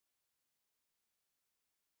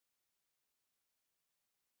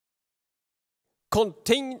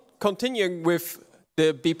Continuing with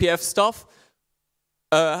the BPF stuff,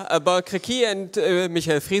 Abel Kriki and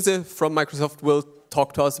Michael Friese from Microsoft will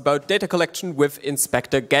talk to us about data collection with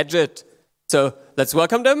Inspektor Gadget. So let's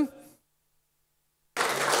welcome them.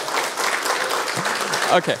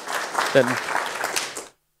 Okay, then.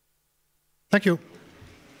 Thank you.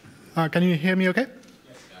 Can you hear me okay?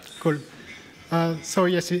 Yes. Cool. So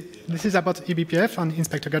yes, this is about eBPF and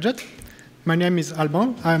Inspektor Gadget. My name is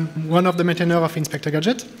Alban. I'm one of the maintainers of Inspektor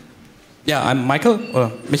Gadget. Yeah, I'm Michael,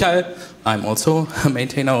 or Michael. I'm also a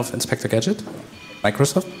maintainer of Inspektor Gadget,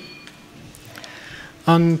 Microsoft.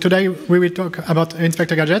 And today we will talk about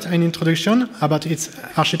Inspektor Gadget, an introduction about its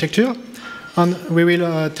architecture. And we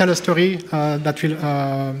will tell a story that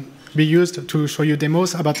will be used to show you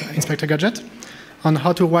demos about Inspektor Gadget, on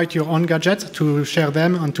how to write your own gadget, to share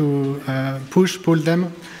them, and to push, pull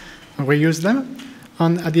them, and reuse them.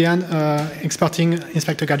 And at the end, exporting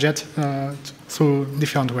Inspektor Gadget through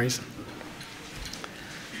different ways.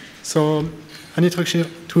 So, an introduction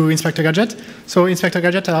to Inspektor Gadget. So, Inspektor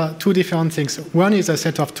Gadget are two different things. One is a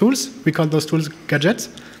set of tools. We call those tools gadgets.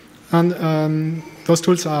 And those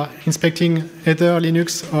tools are inspecting either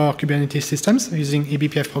Linux or Kubernetes systems using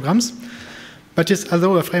eBPF programs. But it's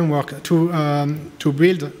also a framework to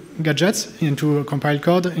build gadgets into compiled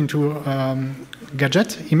code, into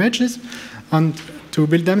gadget images, and to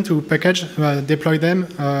build them, to package, deploy them,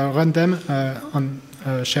 run them, and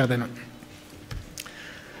share them.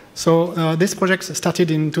 So this project started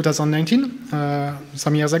in 2019,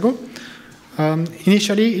 some years ago.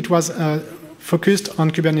 Initially, it was focused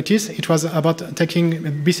on Kubernetes. It was about taking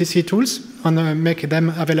BCC tools and make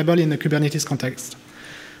them available in the Kubernetes context.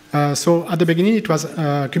 So at the beginning, it was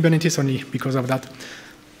Kubernetes only because of that.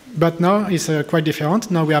 But now it's quite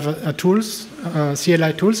different. Now we have tools,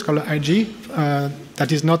 CLI tools called IG,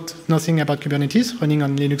 that is nothing about Kubernetes, running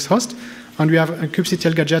on Linux host. And we have a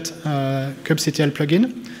kubectl gadget, kubectl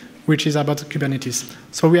plugin, which is about Kubernetes.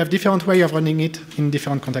 So we have different ways of running it in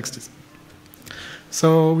different contexts.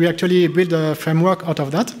 So we actually build a framework out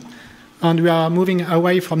of that. And we are moving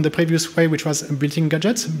away from the previous way, which was built-in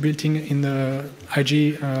gadgets, built-in in the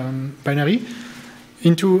IG binary,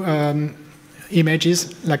 into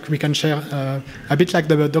images like we can share, a bit like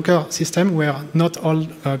the Docker system, where not all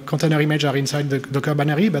container images are inside the Docker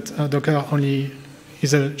binary, but Docker only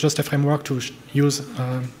is just a framework to use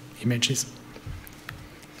images.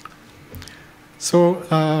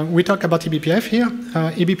 So we talk about eBPF here.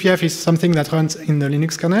 eBPF is something that runs in the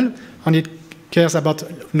Linux kernel, and it cares about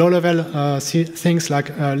low-level things like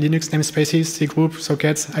Linux namespaces, cgroup,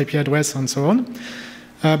 sockets, IP address, and so on.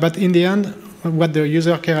 But in the end, what the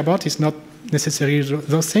user cares about is not necessarily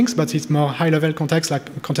those things, but it's more high-level context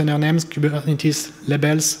like container names, Kubernetes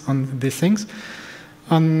labels, and these things.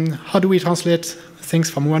 And how do we translate things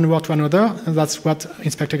from one word to another? And that's what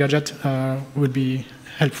Inspektor Gadget would be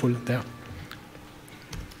helpful there.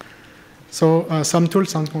 So some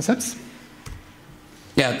tools and concepts.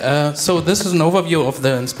 Yeah, so this is an overview of the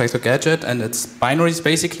Inspektor Gadget and its binaries,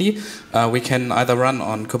 basically. We can either run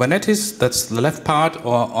on Kubernetes, that's the left part,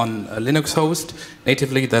 or on a Linux host.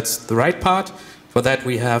 Natively, that's the right part. For that,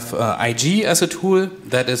 we have IG as a tool.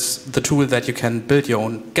 That is the tool that you can build your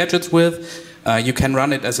own gadgets with. You can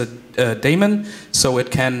run it as a daemon, so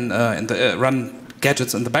it can run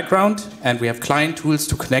gadgets in the background. And we have client tools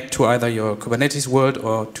to connect to either your Kubernetes world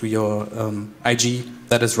or to your IG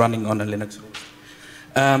that is running on a Linux host.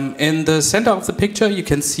 In the center of the picture, you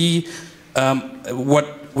can see what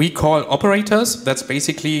we call operators. That's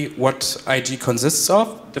basically what IG consists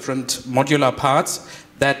of, different modular parts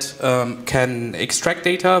that can extract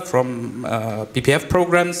data from BPF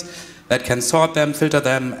programs, that can sort them, filter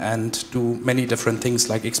them, and do many different things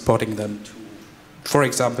like exporting them to, for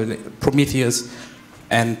example, Prometheus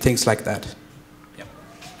and things like that.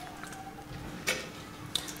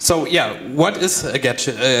 So yeah, what is a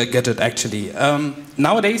gadget actually?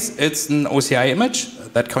 Nowadays, it's an OCI image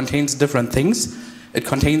that contains different things. It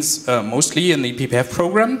contains mostly an eBPF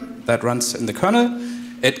program that runs in the kernel.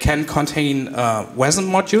 It can contain WASM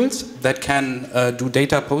modules that can do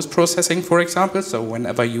data post-processing, for example. So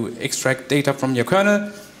whenever you extract data from your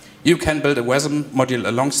kernel, you can build a WASM module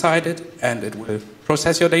alongside it, and it will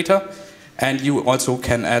process your data. And you also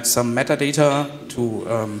can add some metadata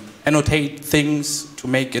to annotate things, to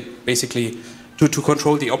make it basically, to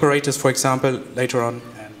control the operators, for example, later on.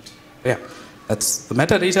 And yeah, that's the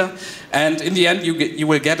metadata. And in the end, you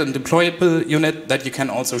will get a deployable unit that you can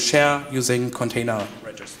also share using container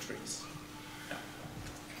registries. Yeah.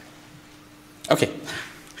 Okay,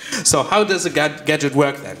 so how does a gadget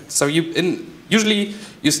work then? So usually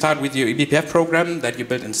you start with your eBPF program that you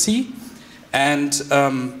build in C. And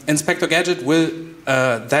Inspektor Gadget will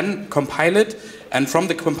then compile it, and from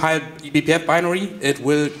the compiled eBPF binary, it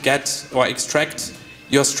will get or extract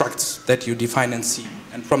your structs that you define in C.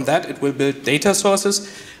 And from that, it will build data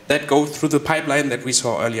sources that go through the pipeline that we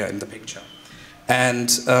saw earlier in the picture. And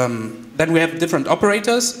then we have different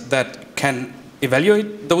operators that can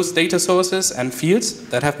evaluate those data sources and fields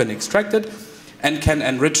that have been extracted and can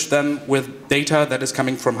enrich them with data that is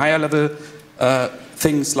coming from higher level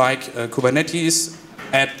things like Kubernetes,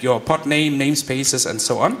 add your pod name, namespaces, and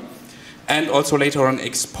so on. And also later on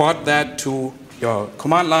export that to your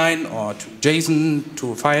command line or to JSON,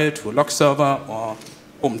 to a file, to a log server, or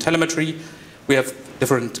OpenTelemetry. We have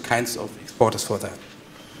different kinds of exporters for that.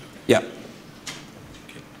 Yeah.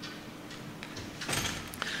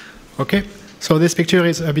 Okay, so this picture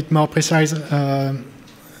is a bit more precise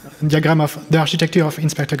diagram of the architecture of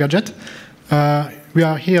Inspektor Gadget. We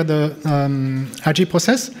are here the AG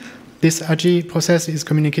process. This AG process is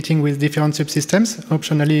communicating with different subsystems.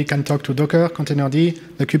 Optionally, it can talk to Docker, Containerd,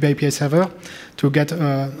 the kube server to get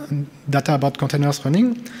data about containers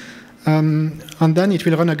running. And then it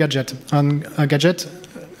will run a gadget. And a gadget,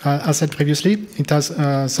 as said previously, it has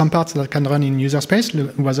some parts that can run in user space,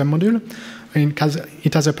 was a module.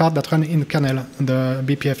 It has a part that runs in kernel, the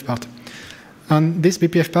BPF part. And this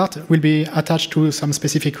BPF part will be attached to some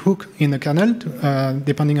specific hook in the kernel,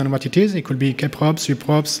 depending on what it is. It could be kprobs,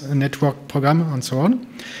 subprobs, a network program, and so on.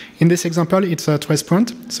 In this example, it's a trace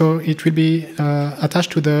point. So it will be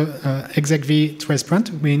attached to the execv trace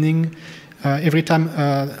point, meaning every time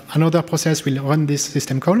another process will run this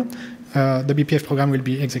system call, the BPF program will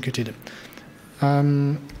be executed.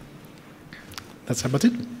 That's about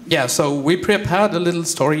it. Yeah, so we prepared a little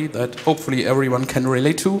story that hopefully everyone can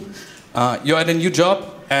relate to. You're at a new job,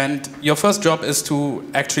 and your first job is to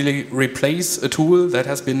actually replace a tool that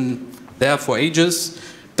has been there for ages,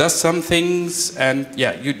 does some things, and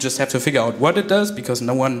yeah, you just have to figure out what it does because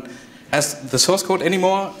no one has the source code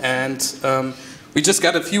anymore. And we just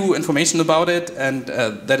got a few information about it, and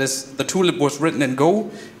that is the tool was written in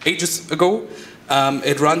Go ages ago.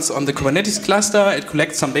 It runs on the Kubernetes cluster, it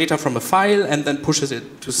collects some data from a file and then pushes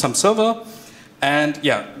it to some server. And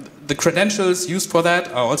yeah, the credentials used for that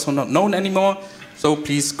are also not known anymore, so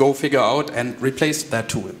please go figure out and replace that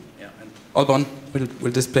tool. Yeah, and Alban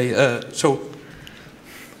will display, show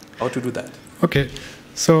how to do that. Okay,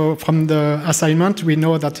 so from the assignment, we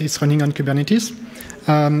know that it's running on Kubernetes.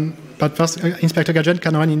 But first, Inspektor Gadget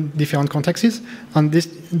can run in different contexts, and this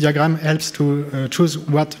diagram helps to choose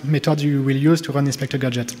what method you will use to run Inspektor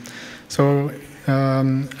Gadget. So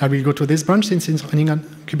I will go to this branch since it's running on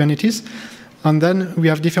Kubernetes. And then we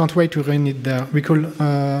have different ways to run it there. We could,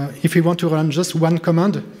 if we want to run just one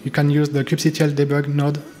command, you can use the kubectl debug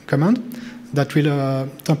node command that will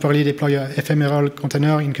temporarily deploy an ephemeral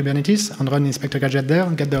container in Kubernetes and run Inspektor Gadget there,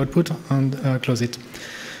 get the output, and close it.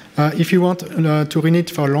 If you want to run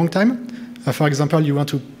it for a long time, for example, you want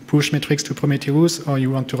to push metrics to Prometheus, or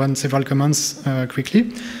you want to run several commands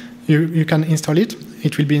quickly, you can install it.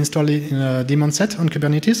 It will be installed in a daemon set on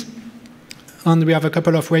Kubernetes. And we have a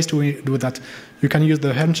couple of ways to do that. You can use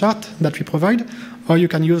the Helm chart that we provide, or you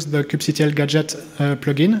can use the kubectl gadget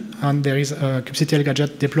plugin, and there is a kubectl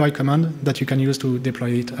gadget deploy command that you can use to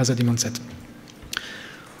deploy it as a daemon set.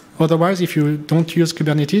 Otherwise, if you don't use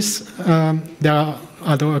Kubernetes, there are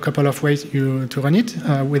a couple of ways to run it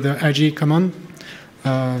with the ig command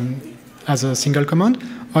as a single command,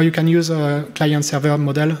 or you can use a client-server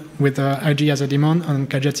model with ig as a daemon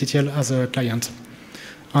and gadgetctl as a client.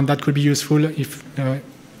 And that could be useful if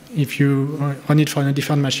you run it from a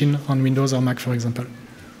different machine on Windows or Mac, for example.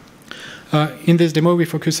 In this demo, we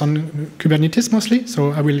focus on Kubernetes mostly,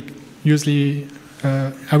 so I will use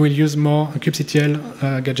more kubectl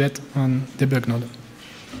gadget on debug node.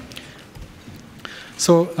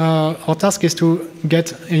 So our task is to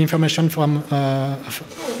get information from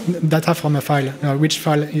data from a file. Which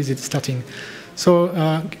file is it starting? So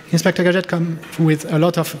Inspektor Gadget comes with a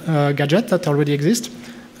lot of gadgets that already exist.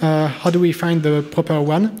 How do we find the proper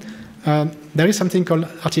one? There is something called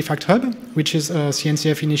Artifact Hub, which is a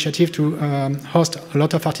CNCF initiative to host a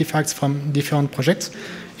lot of artifacts from different projects,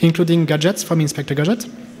 including gadgets from Inspektor Gadget.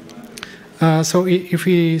 So if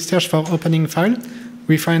we search for opening file,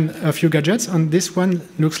 we find a few gadgets, and this one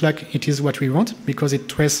looks like it is what we want because it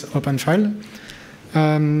traces open file.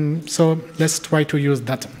 So let's try to use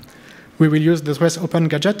that. We will use the trace open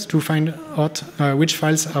gadget to find out which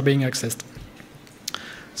files are being accessed.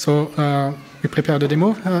 So we prepare the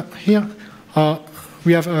demo here.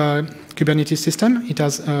 We have a Kubernetes system. It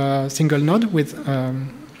has a single node with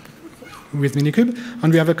with Minikube,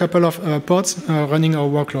 and we have a couple of pods running our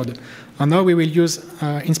workload. And now we will use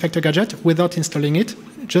Inspektor Gadget without installing it,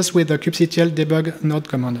 just with the kubectl debug node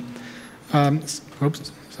command.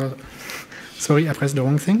 Oops, sorry, I pressed the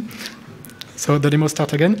wrong thing. So the demo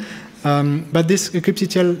starts again. But this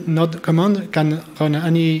kubectl node command can run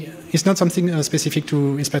any. It's not something specific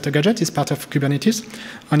to Inspektor Gadget. It's part of Kubernetes,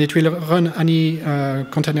 and it will run any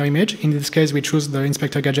container image. In this case, we choose the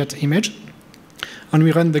Inspektor Gadget image, and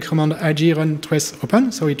we run the command ig run trace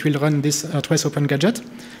open. So it will run this trace open gadget.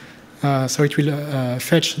 So it will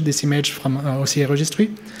fetch this image from OCA registry,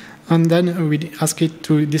 and then we ask it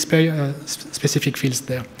to display specific fields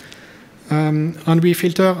there. And we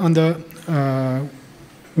filter on the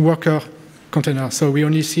worker container, so we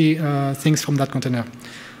only see things from that container.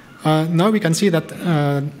 Now we can see that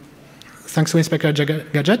thanks to Inspektor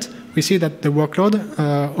Gadget, we see that the workload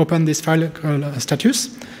opened this file called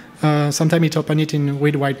status. Sometimes it opens it in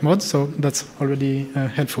read-write mode, so that's already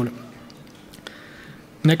helpful.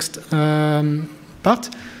 Next part.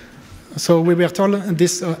 So we were told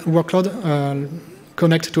this workload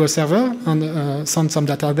connect to a server and send some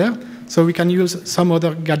data there. So we can use some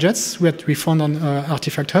other gadgets that we found on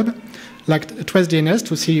Artifact Hub, like trace DNS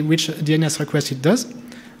to see which DNS request it does.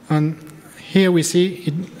 And here we see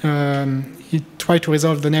it tries to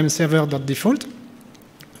resolve the name server.default,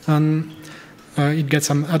 and it gets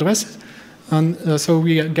some address. And so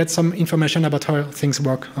we get some information about how things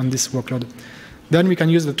work on this workload. Then we can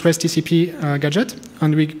use the trace TCP gadget,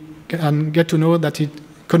 and we can get to know that it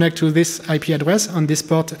connects to this IP address on this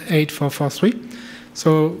port 8443.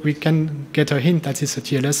 So we can get a hint that it's a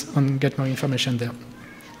TLS and get more information there.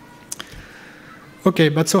 Okay,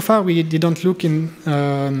 but so far we didn't look in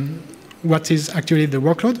what is actually the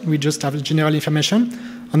workload. We just have general information.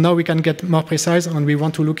 And now we can get more precise, and we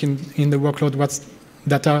want to look in the workload what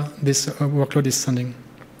data this workload is sending.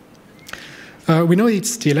 We know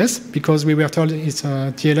it's TLS because we were told it's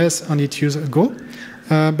TLS and it uses Go.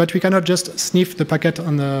 But we cannot just sniff the packet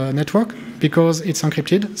on the network because it's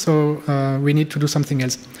encrypted, so we need to do something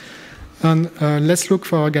else. And let's look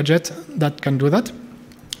for a gadget that can do that.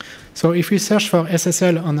 So if we search for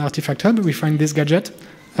SSL on Artifact Hub, we find this gadget,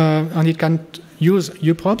 and it can use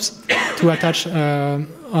uprobes to attach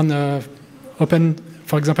on open,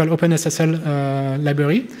 for example, OpenSSL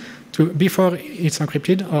library before it's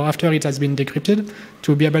encrypted or after it has been decrypted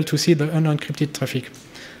to be able to see the unencrypted traffic.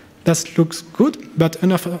 That looks good, but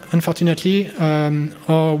unfortunately,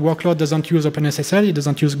 our workload doesn't use OpenSSL, it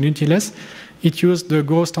doesn't use GNU-TLS, it uses the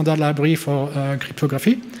Go standard library for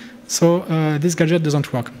cryptography, so this gadget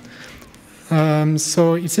doesn't work.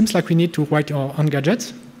 So it seems like we need to write our own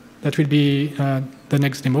gadget. That will be the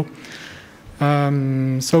next demo.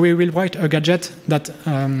 So we will write a gadget that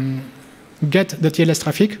get the TLS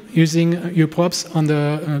traffic using uprobes on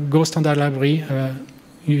the Go standard library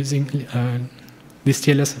using this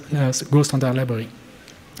TLS Go standard library.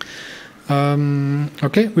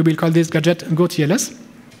 Okay, we will call this gadget Go TLS.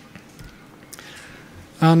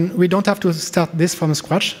 And we don't have to start this from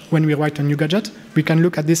scratch when we write a new gadget. We can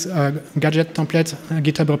look at this gadget template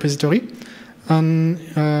GitHub repository. And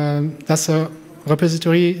that's a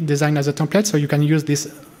repository designed as a template, so you can use this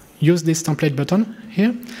template button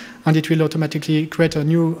here, and it will automatically create a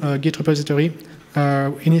new Git repository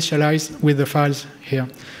initialized with the files here.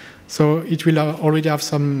 So it will already have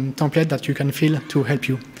some template that you can fill to help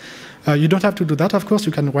you. You don't have to do that, of course.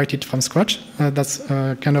 You can write it from scratch. That's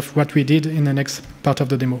kind of what we did in the next part of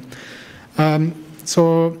the demo.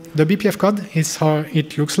 So the BPF code is how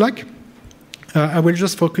it looks like. I will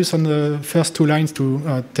just focus on the first two lines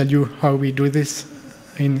to tell you how we do this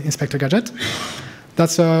in Inspektor Gadget.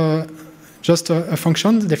 That's just a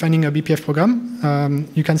function defining a BPF program.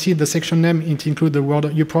 You can see the section name, it includes the word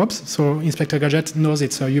uprobes. So Inspektor Gadget knows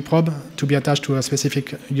it's a uprobe to be attached to a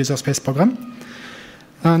specific user space program.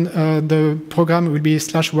 And the program will be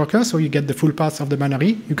 /worker, so you get the full path of the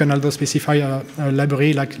binary. You can also specify a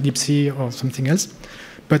library like libc or something else.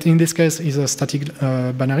 But in this case, it's a static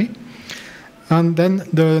binary. And then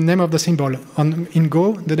the name of the symbol. In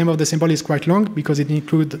Go, the name of the symbol is quite long because it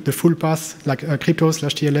includes the full path, like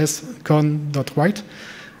crypto/tls con.write.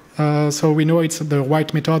 So we know it's the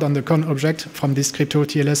write method on the con object from this crypto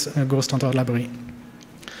TLS Go standard library.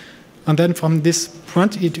 And then from this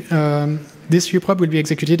point, this uprobe will be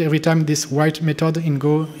executed every time this write method in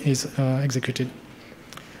Go is executed.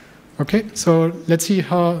 Okay, so let's see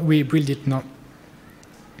how we build it now.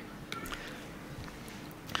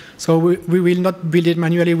 So we will not build it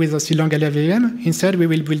manually with a C-long LLVM. Instead, we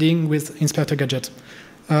will build it with Inspektor Gadget.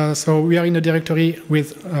 So we are in a directory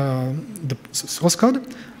with the source code.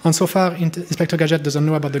 And so far, Inspektor Gadget doesn't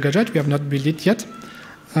know about the gadget. We have not built it yet.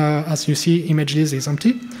 As you see, image list is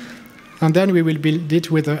empty. And then we will build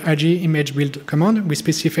it with the ig image build command. We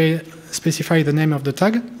specify the name of the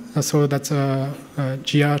tag, so that's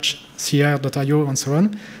grcr.io and so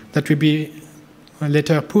on. That will be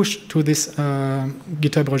later pushed to this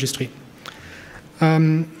GitHub registry.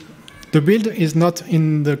 The build is not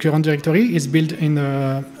in the current directory. It's built in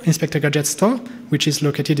the Inspektor Gadget store, which is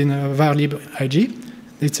located in a varlib ig.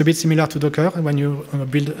 It's a bit similar to Docker when you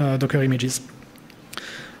build Docker images.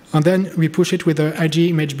 And then we push it with the ig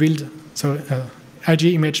image build, so ig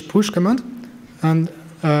image push command. And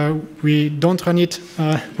we don't run it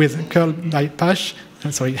with curl by bash,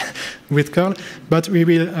 with curl, but we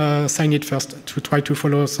will sign it first to try to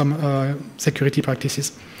follow some security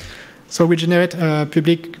practices. So we generate a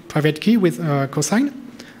public-private key with cosign,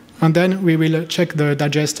 and then we will check the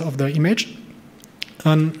digest of the image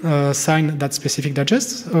and sign that specific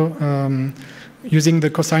digest using the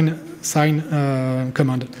cosign sign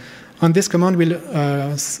command. And this command will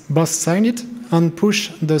both sign it and push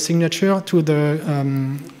the signature to the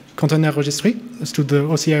container registry, to the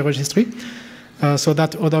OCI registry, so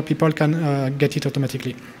that other people can get it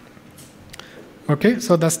automatically. Okay,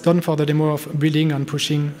 so that's done for the demo of building and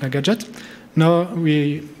pushing a gadget. Now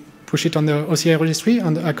we push it on the OCI registry,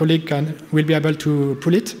 and a colleague will be able to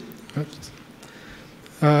pull it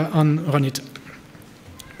and run it.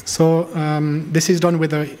 So this is done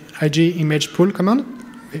with the ig image pull command.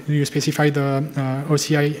 You specify the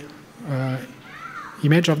OCI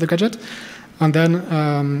image of the gadget, and then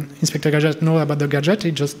Inspektor Gadget knows about the gadget.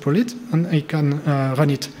 He just pull it, and he can run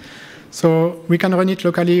it. So we can run it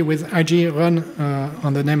locally with ig run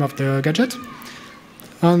on the name of the gadget.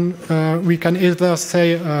 And we can either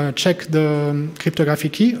say check the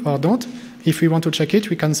cryptographic key or don't. If we want to check it,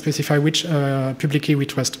 we can specify which public key we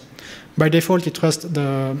trust. By default, it trusts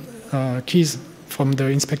the keys from the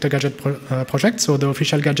Inspektor Gadget project. So the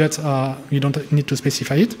official gadgets you don't need to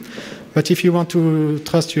specify it. But if you want to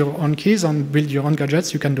trust your own keys and build your own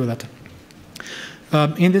gadgets, you can do that.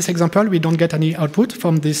 In this example, we don't get any output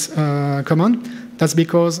from this command. That's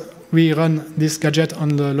because we run this gadget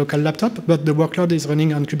on the local laptop, but the workload is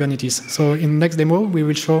running on Kubernetes. So in the next demo, we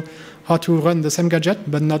will show how to run the same gadget,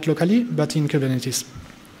 but not locally, but in Kubernetes.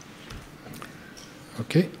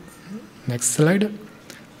 Okay, next slide.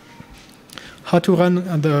 How to run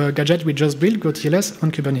the gadget we just built, GoTLS,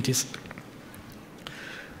 on Kubernetes.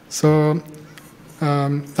 So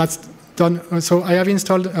that's done. So I have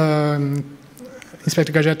installed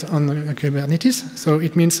Inspektor Gadget on Kubernetes. So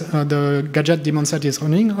it means the gadget daemon set is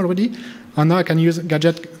running already. And now I can use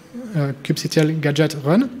gadget kubectl gadget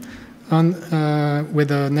run and with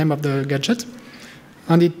the name of the gadget.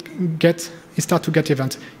 And it starts to get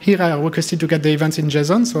events. Here I requested to get the events in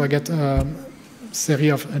JSON, so I get a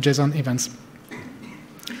series of JSON events.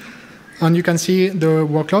 And you can see the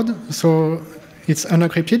workload. So it's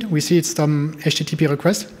unencrypted. We see it's some HTTP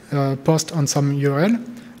request, post on some URL.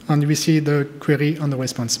 And we see the query and the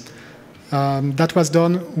response. That was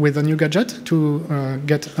done with a new gadget to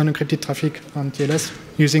get unencrypted traffic on TLS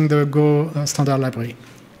using the Go standard library.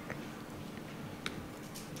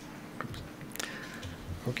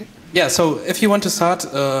 Okay. Yeah, so if you want to start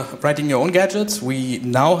writing your own gadgets, we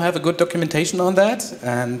now have a good documentation on that.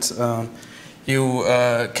 And you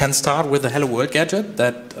can start with the Hello World gadget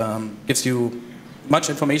that gives you much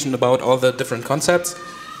information about all the different concepts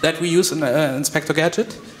that we use in Inspektor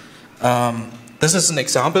Gadget. This is an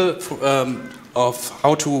example of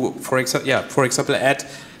how to, for example, add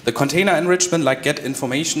the container enrichment, like get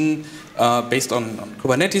information based on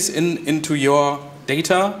Kubernetes into your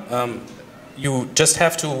data. You just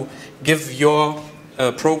have to give your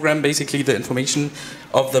program basically the information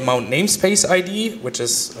of the mount namespace ID, which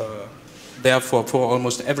is there for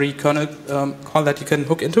almost every kernel call that you can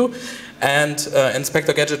hook into. And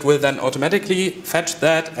Inspektor Gadget will then automatically fetch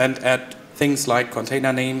that and add things like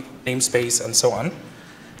container name, namespace, and so on.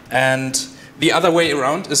 And the other way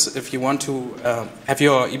around is if you want to have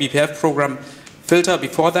your eBPF program filter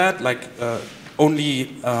before that, like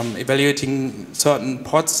only evaluating certain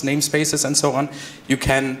pods, namespaces, and so on, you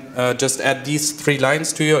can just add these 3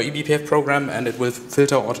 lines to your eBPF program and it will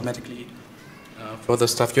filter automatically for the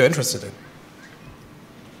stuff you're interested in.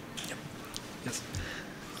 Yes.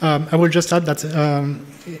 I will just add that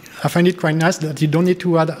I find it quite nice that you don't need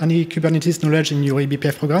to add any Kubernetes knowledge in your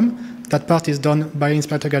eBPF program. That part is done by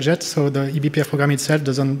Inspektor Gadget, so the eBPF program itself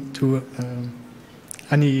doesn't do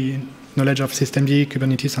any knowledge of systemd,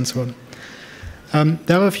 Kubernetes, and so on.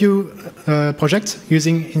 There are a few projects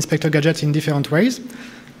using Inspektor Gadget in different ways.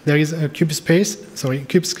 There is a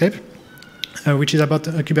Kubescape, which is about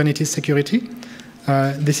Kubernetes security.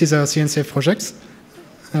 This is a CNCF project.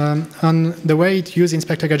 And the way it uses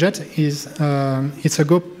Inspektor Gadget is it's a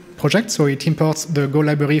Go project, so it imports the Go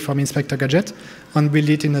library from Inspektor Gadget and build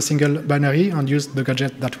it in a single binary and use the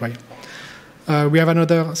gadget that way. We have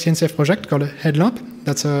another CNCF project called Headlamp.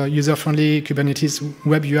 That's a user-friendly Kubernetes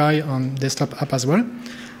web UI and desktop app as well.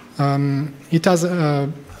 It has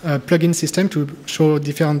a plugin system to show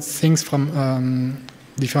different things from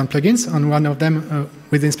different plugins, and one of them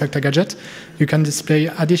with Inspektor Gadget, you can display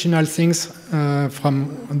additional things from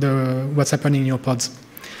what's happening in your pods.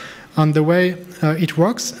 And the way it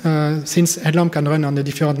works, since Headlamp can run on a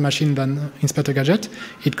different machine than Inspektor Gadget,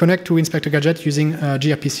 it connects to Inspektor Gadget using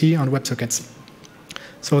gRPC and WebSockets.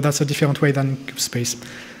 So that's a different way than kubespace.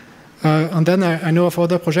 And then I know of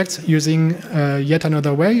other projects using yet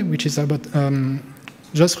another way, which is about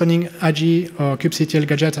just running AGI or kubectl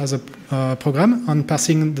gadget as a program and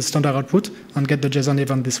passing the standard output and get the JSON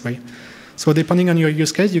event this way. So depending on your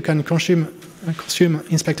use case, you can consume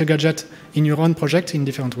Inspektor Gadget in your own project in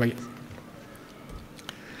different way.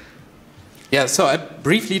 Yeah, so I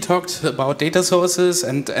briefly talked about data sources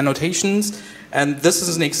and annotations, and this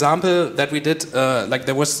is an example that we did, like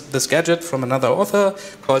there was this gadget from another author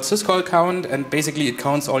called syscall count, and basically it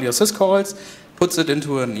counts all your syscalls, puts it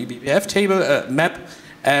into an eBPF table, map,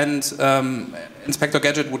 and Inspektor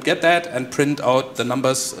Gadget would get that and print out the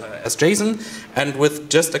numbers as JSON, and with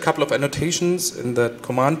just a couple of annotations in the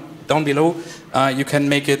command down below, you can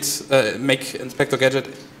make Inspektor Gadget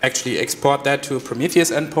actually export that to a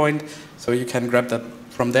Prometheus endpoint, so you can grab that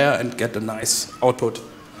from there and get a nice output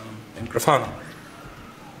in Grafana.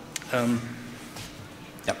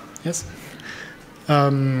 Yeah. Yes.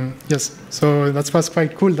 Yes, so that was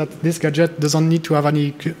quite cool that this gadget doesn't need to have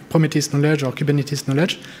any Prometheus knowledge or Kubernetes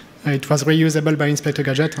knowledge. It was reusable by Inspektor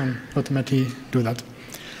Gadget and automatically do that.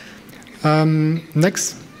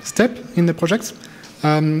 Next step in the project,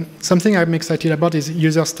 something I'm excited about is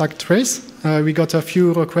user stack trace. We got a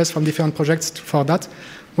few requests from different projects for that.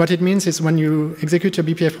 What it means is when you execute a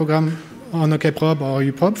BPF program on a kprobe or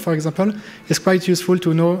uprobe, for example, it's quite useful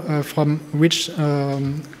to know from which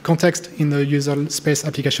context in the user space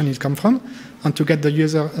application it comes from, and to get the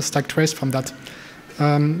user stack trace from that.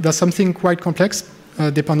 That's something quite complex,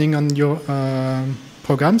 depending on your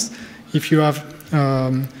programs. If you have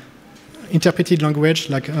interpreted language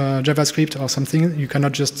like JavaScript or something, you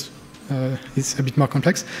cannot just, it's a bit more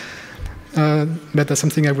complex. But that's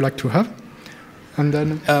something I would like to have. And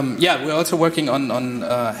then yeah, we're also working on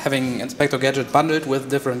having Inspektor Gadget bundled with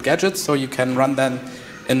different gadgets, so you can run them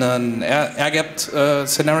in an air-gapped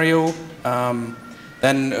scenario.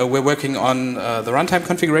 Then we're working on the runtime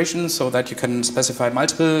configuration, so that you can specify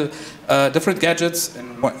multiple different gadgets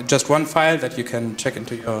in just one file that you can check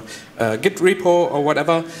into your Git repo or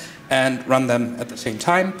whatever, and run them at the same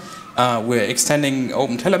time. We're extending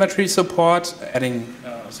OpenTelemetry support, adding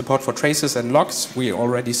support for traces and logs. We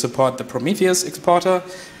already support the Prometheus exporter.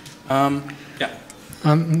 Yeah.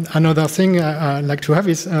 Another thing I'd like to have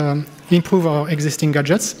is improve our existing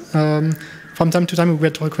gadgets. From time to time, we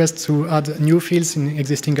get requests to add new fields in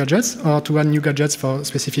existing gadgets or to add new gadgets for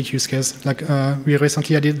specific use case. Like we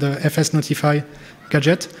recently added the FS Notify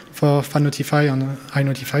gadget for Fan Notify and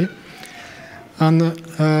iNotify. And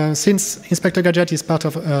since Inspektor Gadget is part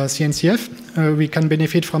of CNCF, we can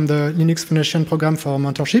benefit from the Linux Foundation program for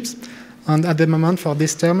mentorships. And at the moment, for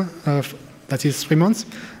this term, that is 3 months,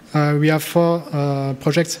 we have 4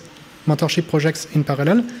 projects, mentorship projects in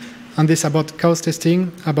parallel. And this is about chaos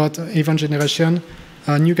testing, about event generation,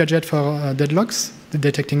 a new gadget for deadlocks,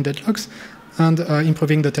 detecting deadlocks, and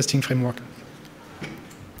improving the testing framework.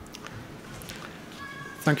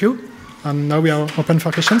 Thank you. And now we are open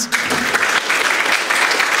for questions.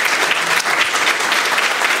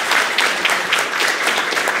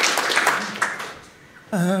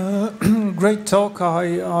 Great talk.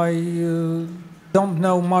 I don't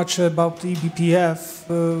know much about eBPF.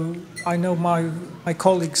 I know my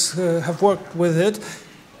colleagues have worked with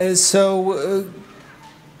it. So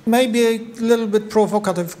maybe a little bit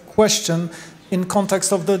provocative question in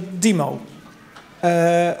context of the demo.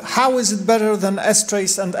 How is it better than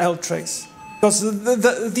strace and ltrace?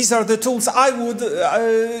 Because these are the tools I would,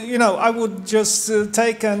 I would just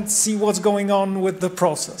take and see what's going on with the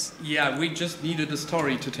process. Yeah, we just needed a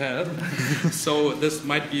story to tell. So this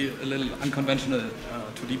might be a little unconventional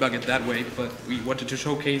to debug it that way, but we wanted to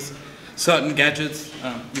showcase certain gadgets.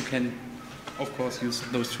 You can, of course, use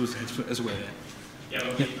those tools as well. Yeah,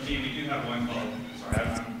 but we do have one called, sorry,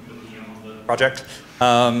 I'm looking on the project.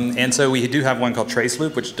 And so we do have one called trace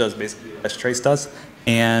loop, which does basically what strace does.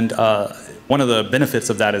 And one of the benefits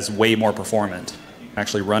of that is way more performant. You can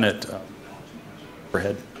actually run it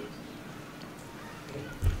overhead.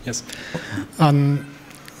 Yes.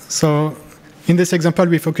 So in this example,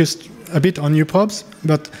 we focused a bit on uprobes,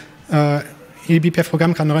 but eBPF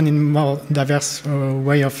program can run in more diverse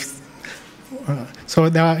way of. So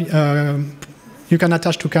there are, you can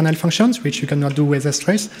attach to kernel functions, which you cannot do with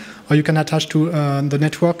strace, or you can attach to the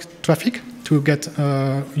network traffic to get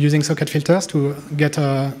using socket filters to get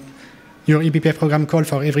your eBPF program call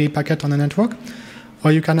for every packet on the network.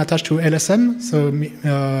 Or you can attach to LSM, so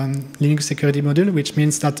Linux Security Module, which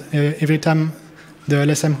means that every time the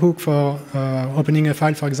LSM hook for opening a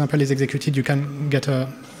file, for example, is executed, you can get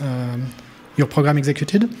your program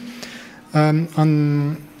executed.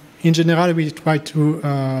 In general, we try to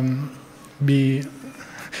be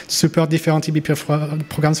support different eBPF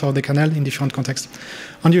programs for the kernel in different contexts.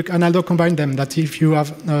 And you can also combine them, that if you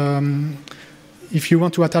have, if you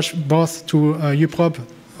want to attach both to uprob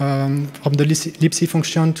from the libc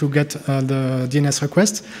function to get the DNS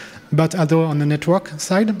request, but also on the network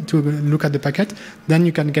side to look at the packet, then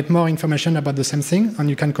you can get more information about the same thing, and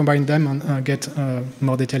you can combine them and get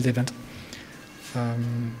more detailed event.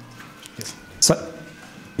 Yes. So,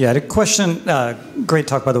 yeah, I had a question, great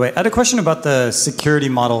talk by the way. I had a question about the security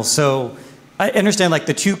model. So I understand like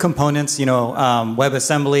the two components, you know,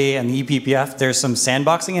 WebAssembly and the eBPF, there's some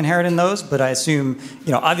sandboxing inherent in those, but I assume,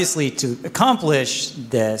 you know, obviously to accomplish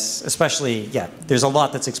this, especially, yeah, there's a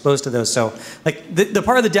lot that's exposed to those. So like the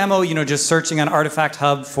part of the demo, you know, just searching on Artifact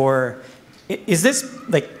Hub for, is this,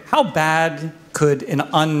 like, how bad could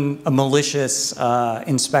a malicious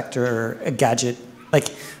Inspektor Gadget, like,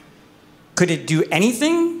 could it do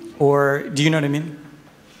anything, or do you know what I mean?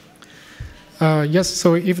 Yes,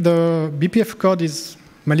 so if the BPF code is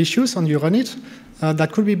malicious and you run it,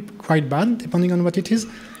 that could be quite bad, depending on what it is.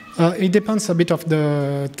 It depends a bit of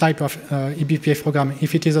the type of eBPF program.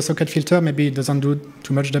 If it is a socket filter, maybe it doesn't do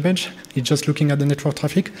too much damage. It's just looking at the network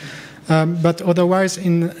traffic. But otherwise,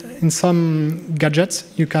 in some gadgets,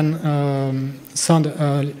 you can send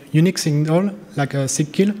a unique signal, like a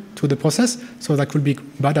sig kill, to the process. So that could be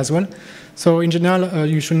bad as well. So in general,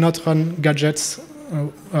 you should not run gadgets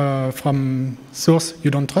from source you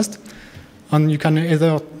don't trust. And you can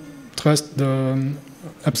either trust the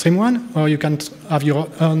upstream one, or you can have your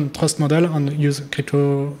own trust model and use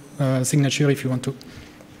crypto signature if you want to.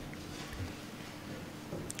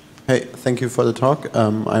 Hey, thank you for the talk.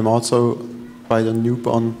 I'm also quite a noob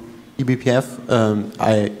on eBPF.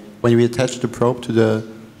 When we attached the probe to the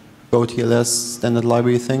GoTLS standard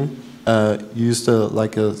library thing, used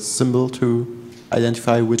like a symbol to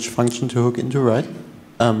identify which function to hook into, right?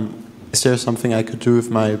 Is there something I could do if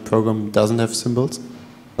my program doesn't have symbols?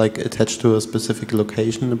 Like attached to a specific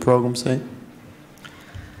location in the program, say?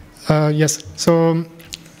 Yes. So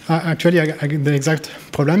actually, I get the exact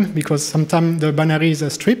problem, because sometimes the binary is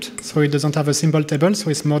stripped, so it doesn't have a symbol table, so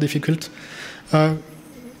it's more difficult. There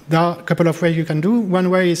are a couple of ways you can do. One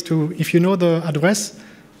way is to, if you know the address,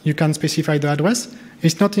 you can specify the address.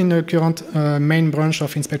 It's not in the current main branch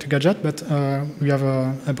of Inspektor Gadget, but we have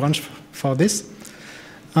a branch for this.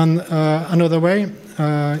 And another way,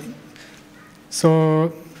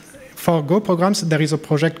 so for Go programs, there is a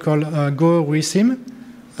project called Go Resim.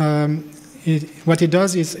 What it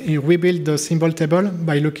does is it rebuilds the symbol table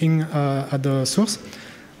by looking at the source.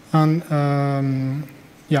 And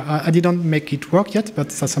yeah, I didn't make it work yet, but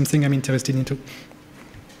that's something I'm interested into.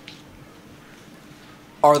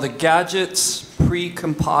 Are the gadgets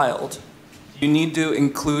pre-compiled? You need to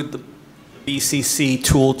include the BCC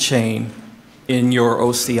toolchain in your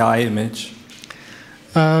OCI image.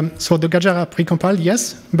 So the gadgets are pre-compiled,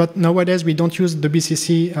 yes, but nowadays we don't use the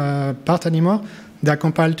BCC part anymore. They are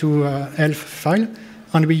compiled to ELF file,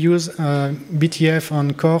 and we use BTF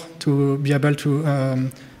and core to be able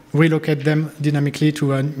to relocate them dynamically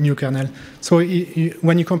to a new kernel. So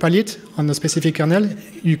when you compile it on a specific kernel,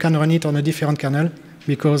 you can run it on a different kernel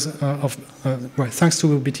because of, well, thanks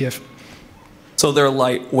to BTF. So they're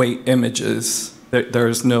lightweight images.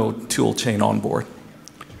 There's no tool chain on board.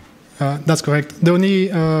 That's correct. The only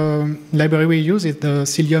library we use is the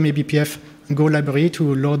Cilium eBPF Go library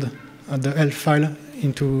to load the ELF file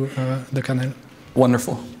into the kernel.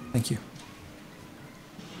 Wonderful. Thank you.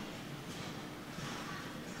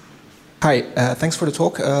 Hi. Thanks for the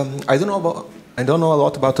talk. I don't know a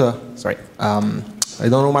lot about. I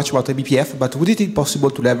don't know much about eBPF, but would it be possible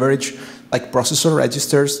to leverage like processor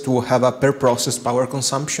registers to have a per process power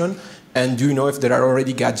consumption? And do you know if there are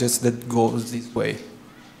already gadgets that go this way?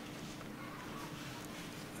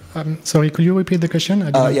 Sorry, could you repeat the question?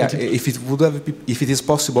 Yeah, if it is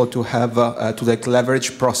possible to have to like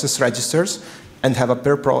leverage process registers and have a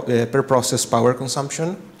per process power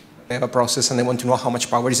consumption. I have a process and I want to know how much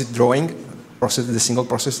power is it drawing, the single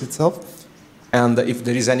process itself. and if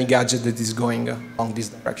there is any gadget that is going along this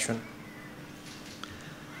direction.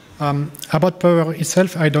 About power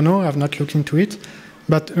itself, I don't know. I've not looked into it.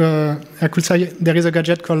 But I could say there is a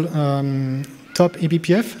gadget called top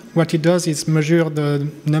eBPF. What it does is measure the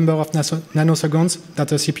number of nanoseconds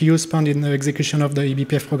that a CPU spends in the execution of the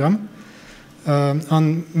eBPF program,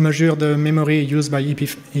 and measure the memory used by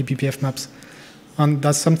eBPF maps. And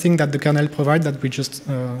that's something that the kernel provides that we just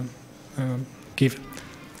give.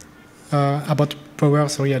 About power,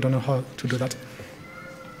 sorry, I don't know how to do that.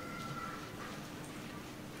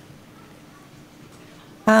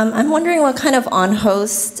 I'm wondering what kind of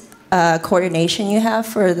on-host coordination you have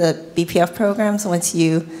for the BPF programs once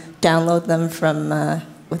you download them from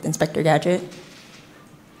with Inspektor Gadget.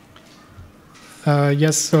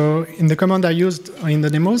 Yes, so in the command I used in the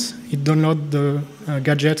demos, it downloads the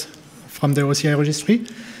gadget from the OCI registry.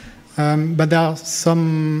 But there are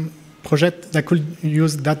some projects that could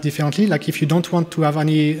use that differently. Like if you don't want to have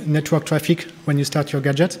any network traffic when you start your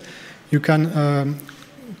gadget, you can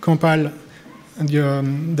compile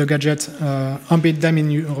the gadget, embed them in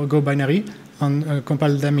your Go binary, and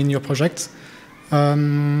compile them in your project.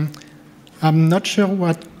 I'm not sure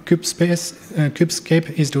what Kubescape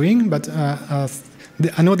is doing, but I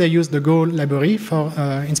know they use the Go library for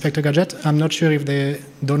Inspektor Gadget. I'm not sure if they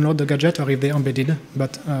download the gadget or if they embedded,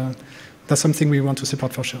 but that's something we want to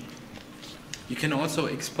support for sure. You can also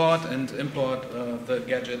export and import the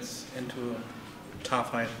gadgets into a tar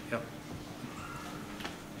file. Yeah.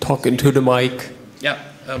 Talk into the mic. Yeah.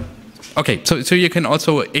 Okay, so you can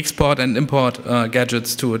also export and import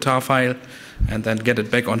gadgets to a tar file and then get it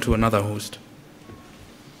back onto another host.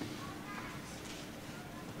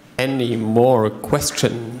 Any more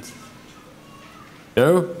questions?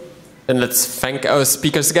 No? Then let's thank our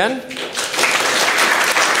speakers again.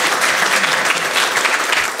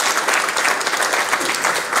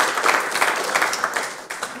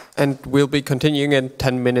 And we'll be continuing in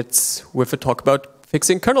 10 minutes with a talk about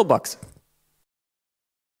fixing kernel bugs.